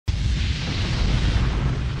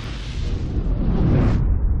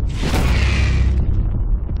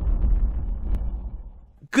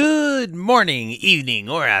morning, evening,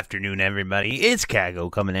 or afternoon, everybody. It's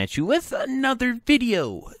Kaghoe coming at you with another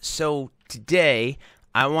video. So today,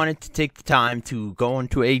 I wanted to take the time to go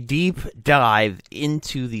into a deep dive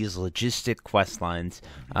into these logistic quest lines.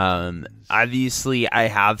 Obviously, I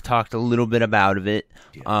have talked a little bit about it,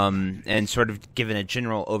 and sort of given a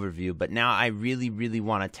general overview, but now I really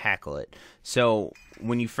want to tackle it. So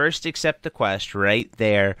when you first accept the quest, right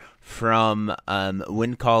there from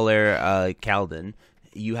Windcaller Calden,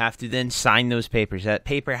 you have to then sign those papers. That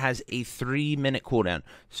paper has a 3-minute cooldown.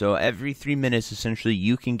 So every 3 minutes, essentially,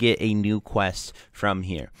 you can get a new quest from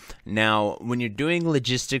here. Now, when you're doing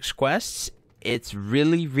logistics quests, it's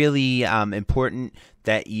really important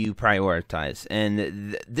that you prioritize.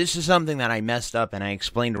 And this is something that I messed up and I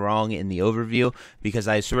explained wrong in the overview because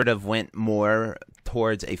I sort of went more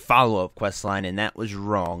towards a follow-up quest line, and that was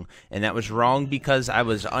wrong. And that was wrong because I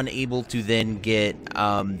was unable to then get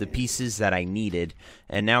the pieces that I needed.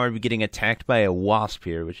 And now we're getting attacked by a wasp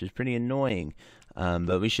here, which is pretty annoying.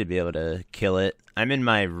 But we should be able to kill it. I'm in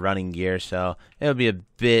my running gear, so it'll be a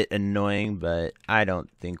bit annoying, but I don't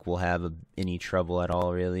think we'll have any trouble at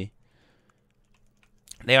all, really.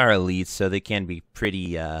 They are elites, so they can be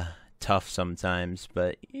pretty tough sometimes,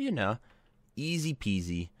 but, you know, easy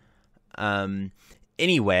peasy.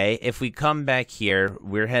 Anyway, if we come back here,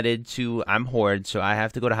 we're headed to, I'm Horde, so I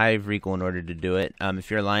have to go to Hive Regal in order to do it. If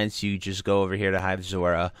you're Alliance, you just go over here to Hive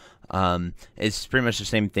Zora. It's pretty much the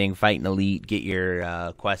same thing, fight an elite, get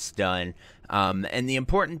your quests done. And the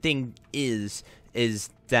important thing is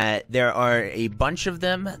that there are a bunch of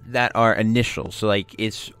them that are initial. So, like,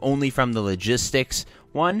 it's only from the logistics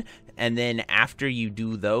one, and then after you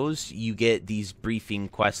do those, you get these briefing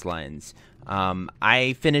quest lines.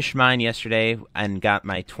 I finished mine yesterday and got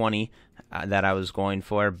my 20 that I was going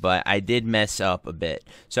for, but I did mess up a bit.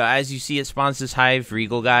 So as you see, it spawns this Hive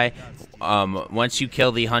Regal guy. Once you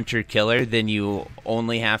kill the Hunter-Killer, then you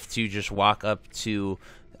only have to just walk up to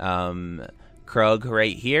Krug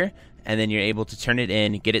right here, and then you're able to turn it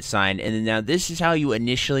in, get it signed, and then now this is how you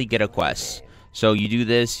initially get a quest. So you do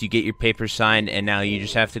this, you get your paper signed, and now you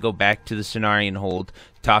just have to go back to the Cenarian Hold,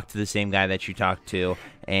 talk to the same guy that you talked to,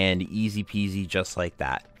 and easy peasy just like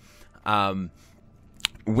that.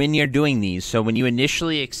 When you're doing these, so when you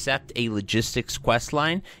initially accept a logistics quest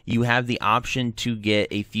line, you have the option to get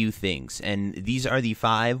a few things, and these are the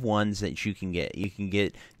 5 ones that you can get. You can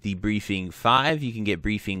get the briefing 5, you can get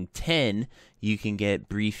briefing 10, you can get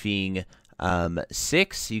briefing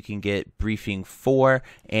 6, you can get briefing 4,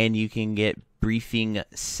 and you can get briefing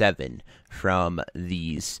 7 from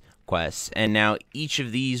these quests. And now each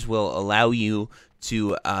of these will allow you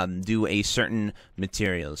to do a certain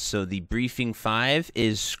materials. So the briefing 5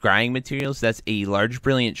 is scrying materials. That's a large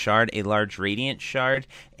brilliant shard, a large radiant shard,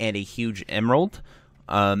 and a huge emerald.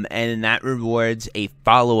 And that rewards a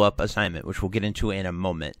follow-up assignment, which we'll get into in a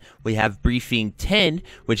moment. We have briefing 10,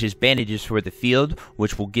 which is bandages for the field,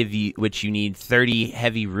 which will give you, which you need 30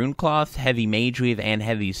 heavy rune cloth, heavy mage weave, and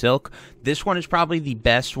heavy silk. This one is probably the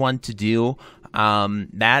best one to do.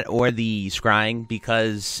 That or the scrying,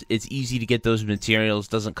 because it's easy to get those materials,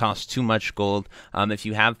 doesn't cost too much gold. If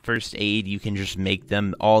you have first aid, you can just make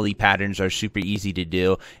them. All the patterns are super easy to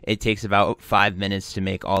do. It takes about 5 minutes to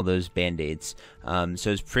make all those band-aids,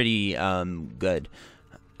 so it's pretty good.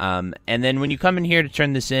 And then when you come in here to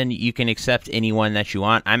turn this in, you can accept anyone that you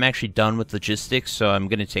want. I'm actually done with logistics, so I'm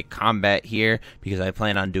going to take combat here because I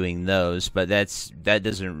plan on doing those, but that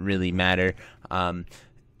doesn't really matter.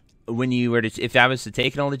 When you were to, if I was to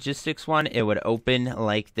take a logistics one, it would open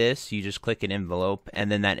like this. You just click an envelope, and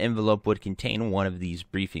then that envelope would contain one of these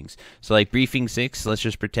briefings. So like briefing 6, let's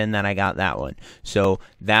just pretend that I got that one. So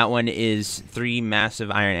that one is 3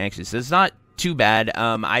 massive iron axes. It's not too bad.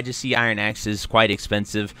 I just see iron axes quite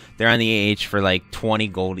expensive. They're on the AH for like 20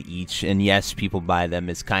 gold each, and yes, people buy them.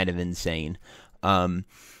 It's kind of insane.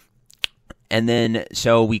 And then,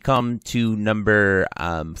 so we come to number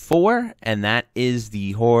 4, and that is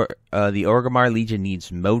the Orgrimmar Legion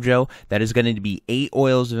needs Mojo. That is going to be 8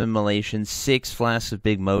 oils of immolation, 6 flasks of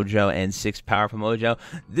big Mojo, and 6 powerful Mojo.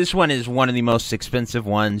 This one is one of the most expensive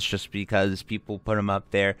ones just because people put them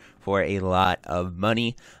up there for a lot of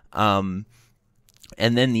money. And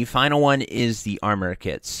then the final one is the armor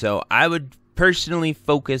kits. So I would personally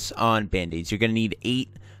focus on band-aids. You're going to need 8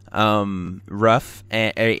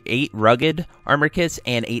 8 rugged armor kits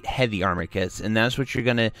and 8 heavy armor kits, and that's what you're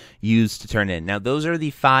gonna use to turn in. Now those are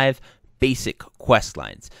the 5 basic quest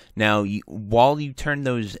lines. Now while you turn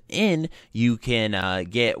those in, you can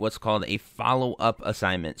get what's called a follow-up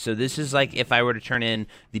assignment. So this is like if I were to turn in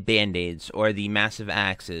the band-aids or the massive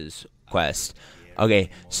axes quest. Okay,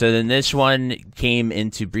 so then this one came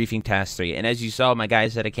into briefing task 3, and as you saw, my guy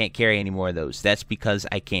said I can't carry any more of those. That's because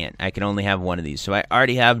I can't. I can only have one of these. So I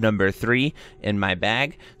already have number 3 in my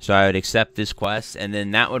bag, so I would accept this quest, and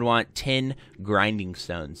then that would want 10 grinding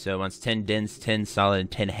stones. So it wants 10 dense, 10 solid,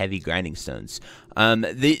 and 10 heavy grinding stones.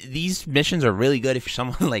 These missions are really good if you're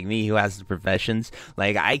someone like me who has the professions.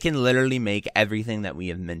 Like, I can literally make everything that we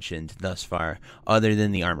have mentioned thus far, other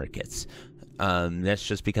than the armor kits. That's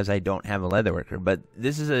just because I don't have a leatherworker, but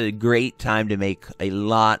this is a great time to make a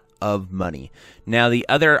lot of money. Now, the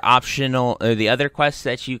other quests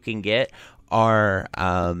that you can get are,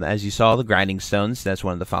 as you saw, the grinding stones. That's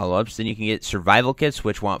one of the follow-ups. Then you can get survival kits,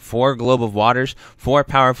 which want 4 globe of waters, 4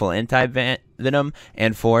 powerful anti-venom,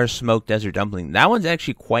 and 4 smoked desert dumpling. That one's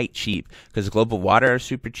actually quite cheap because globe of water are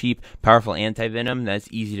super cheap. Powerful anti-venom, that's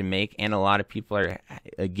easy to make, and a lot of people are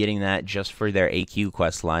getting that just for their AQ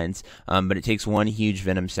quest lines. But it takes 1 huge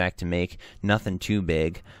venom sack to make, nothing too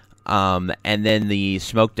big. And then the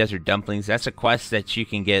smoked desert dumplings, that's a quest that you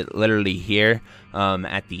can get literally here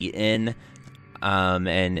at the inn.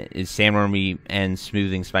 And is sandwormy and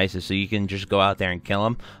smoothing spices, so you can just go out there and kill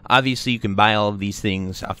them. Obviously, you can buy all of these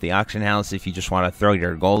things off the auction house if you just want to throw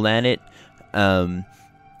your gold at it.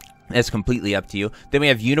 That's completely up to you. Then we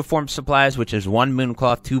have uniform supplies, which is 1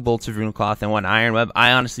 mooncloth, 2 bolts of runecloth, and 1 iron web.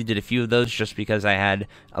 I honestly did a few of those just because I had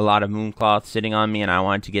a lot of mooncloth sitting on me, and I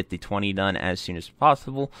wanted to get the 20 done as soon as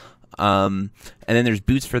possible. And then there's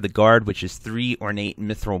boots for the guard, which is 3 ornate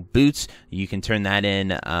mithril boots. You can turn that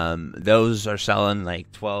in. Those are selling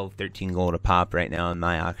like 12, 13 gold a pop right now in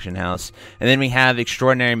my auction house. And then we have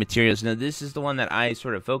extraordinary materials. Now, this is the one that I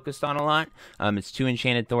sort of focused on a lot. It's 2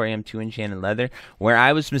 enchanted thorium, 2 enchanted leather. Where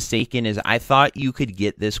I was mistaken is I thought you could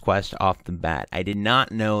get this quest off the bat. I did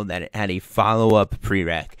not know that it had a follow-up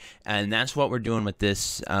prereq. And that's what we're doing with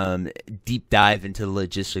this deep dive into the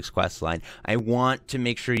logistics quest line. I want to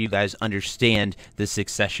make sure you guys understand the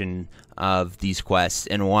succession of these quests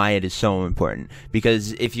and why it is so important.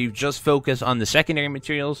 Because if you just focus on the secondary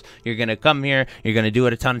materials, you're going to come here, you're going to do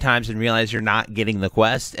it a ton of times and realize you're not getting the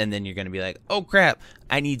quest, and then you're going to be like, oh crap,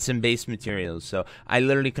 I need some base materials. So I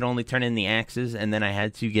literally could only turn in the axes, and then I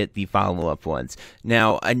had to get the follow-up ones.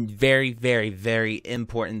 Now, a very, very, very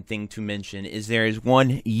important thing to mention is there is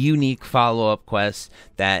one unique follow-up quest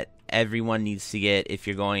that everyone needs to get if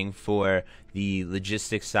you're going for the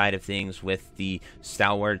logistics side of things with the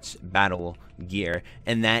Stalwarts battle gear,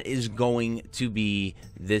 and that is going to be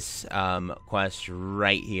this quest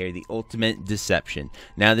right here, the Ultimate Deception.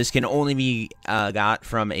 Now, this can only be got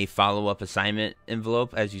from a follow-up assignment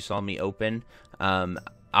envelope, as you saw me open.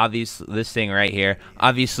 Obviously, this thing right here,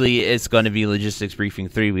 obviously it's going to be Logistics Briefing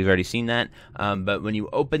 3. We've already seen that. But when you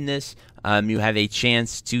open this, you have a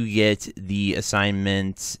chance to get the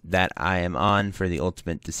assignment that I am on for the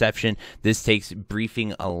Ultimate Deception. This takes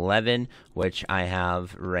Briefing 11, which I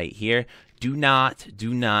have right here. Do not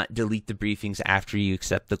delete the briefings after you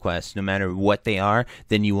accept the quest. No matter what they are,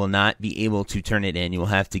 then you will not be able to turn it in. You will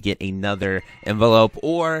have to get another envelope,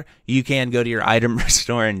 or you can go to your item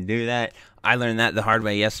store and do that. I learned that the hard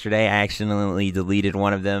way yesterday. I accidentally deleted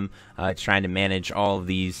one of them, trying to manage all of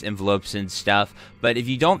these envelopes and stuff. But if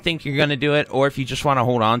you don't think you're going to do it, or if you just want to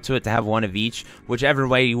hold on to it to have one of each, whichever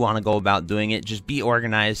way you want to go about doing it, just be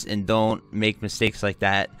organized and don't make mistakes like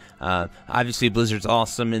that. Obviously, Blizzard's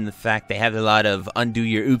awesome in the fact they have a lot of undo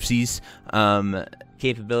your oopsies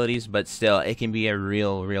capabilities, but still, it can be a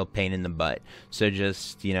real pain in the butt. So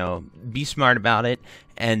just, be smart about it.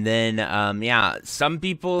 And then, yeah, some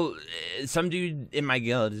dude in my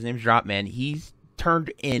guild, his name's Dropman, he's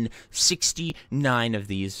turned in 69 of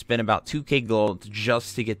these, spent about 2k gold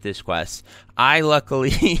just to get this quest. I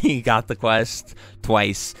luckily got the quest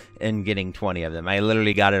twice in getting 20 of them. I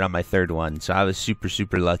literally got it on my 3rd one, so I was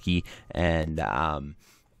super lucky. And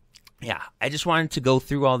yeah, I just wanted to go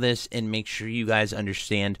through all this and make sure you guys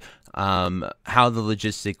understand how the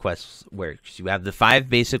logistic quests works. You have the 5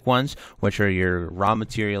 basic ones, which are your raw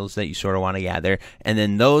materials that you sort of want to gather, and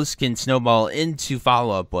then those can snowball into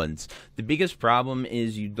follow-up ones. The biggest problem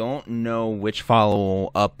is you don't know which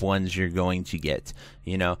follow-up ones you're going to get.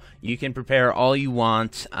 You can prepare all you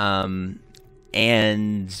want,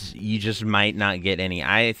 and you just might not get any.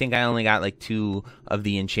 I think I only got like 2 of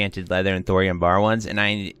the enchanted leather and thorium bar ones, and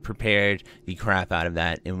I prepared the crap out of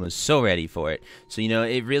that and was so ready for it. So,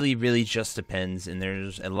 it really just depends, and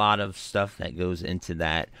there's a lot of stuff that goes into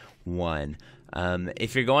that one.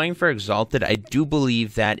 If you're going for Exalted, I do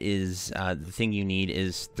believe that is the thing you need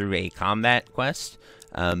is through a combat quest,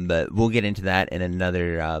 but we'll get into that in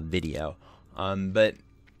another video. But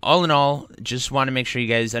all in all, just want to make sure you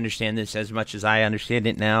guys understand this as much as I understand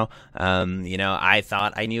it now. I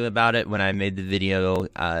thought I knew about it when I made the video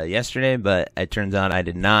yesterday, but it turns out I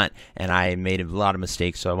did not, and I made a lot of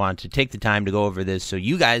mistakes, so I wanted to take the time to go over this so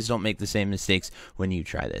you guys don't make the same mistakes when you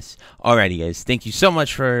try this. Alrighty, guys, thank you so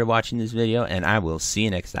much for watching this video, and I will see you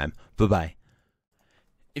next time. Bye-bye.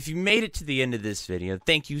 If you made it to the end of this video,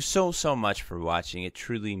 thank you so much for watching. It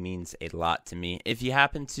truly means a lot to me. If you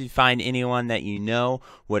happen to find anyone that you know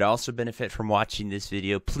would also benefit from watching this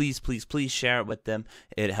video, please share it with them.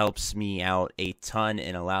 It helps me out a ton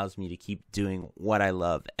and allows me to keep doing what I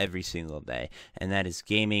love every single day, and that is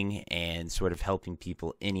gaming and sort of helping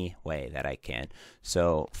people any way that I can.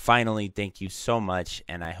 So finally, thank you so much,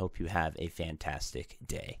 and I hope you have a fantastic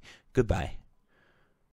day. Goodbye.